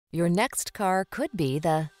Your next car could be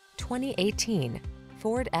the 2018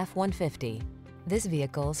 Ford F-150. This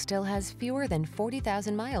vehicle still has fewer than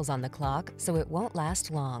 40,000 miles on the clock, so it won't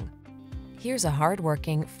last long. Here's a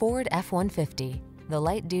hard-working Ford F-150, the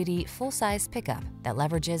light-duty, full-size pickup that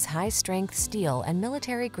leverages high-strength steel and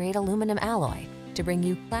military-grade aluminum alloy to bring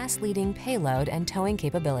you class-leading payload and towing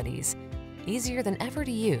capabilities. Easier than ever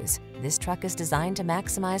to use, this truck is designed to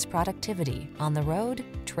maximize productivity on the road,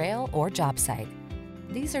 trail, or job site.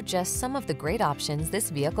 These are just some of the great options this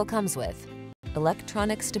vehicle comes with: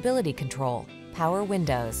 electronic stability control, power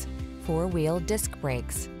windows, four-wheel disc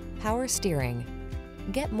brakes, power steering.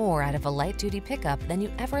 Get more out of a light-duty pickup than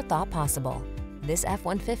you ever thought possible. This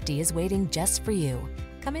F-150 is waiting just for you.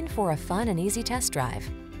 Come in for a fun and easy test drive.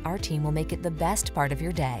 Our team will make it the best part of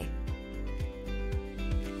your day.